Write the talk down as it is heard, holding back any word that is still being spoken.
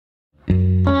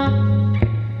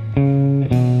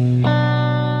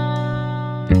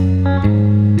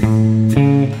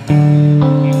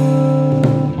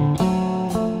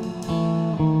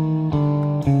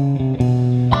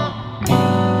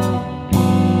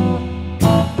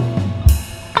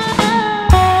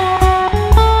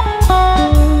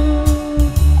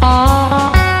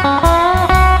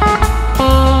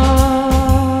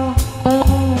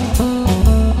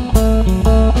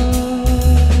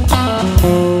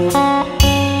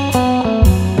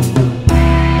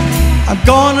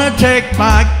Gonna take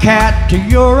my cat to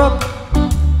Europe,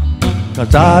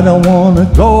 'cause I don't wanna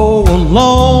go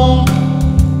alone.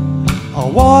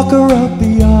 I'll walk her up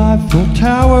the Eiffel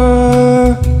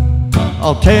Tower,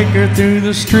 I'll take her through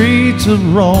the streets of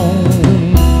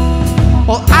Rome.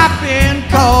 Well, I've been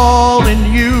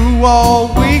calling you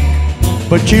all week,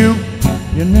 but you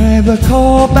never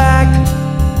call back.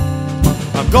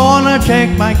 I'm gonna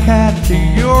take my cat to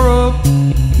Europe,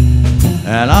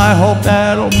 and I hope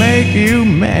that'll make you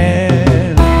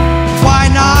mad. Why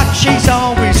not? She's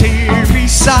always here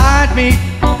beside me,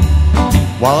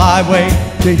 while I wait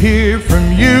to hear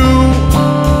from you.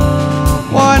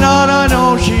 Why not? I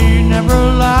know she never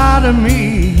lied to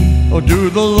me, or do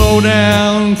the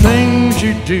low-down things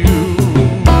you do.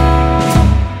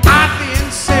 I've been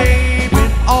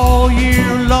saving all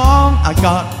year long, I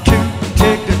got 2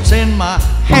 tickets in my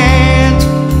hand.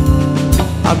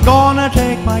 I'm gonna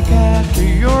take my cat to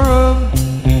Europe,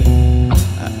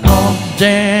 oh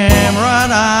damn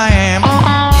right I am.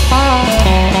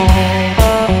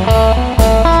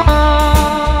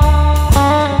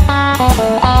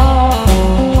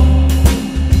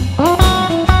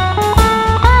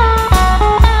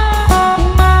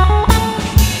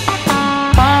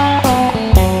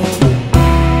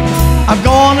 I'm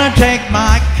gonna take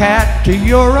my cat to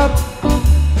Europe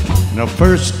in a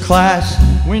first-class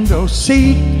window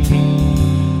seat.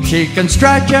 She can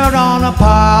stretch out on a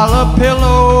pile of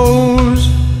pillows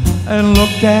and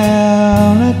look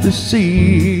down at the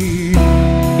sea.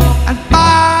 And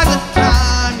by the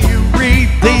time you read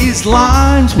these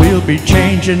lines, we'll be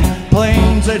changing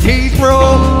planes at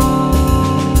Heathrow.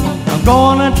 I'm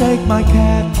gonna take my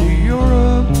cat to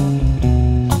Europe,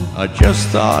 I just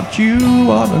thought you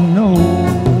ought to know.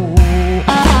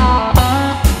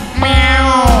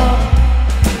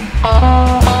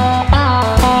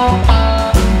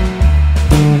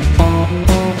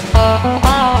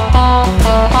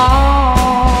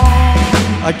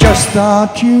 I just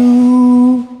thought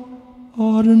you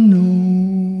ought to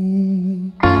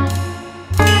know.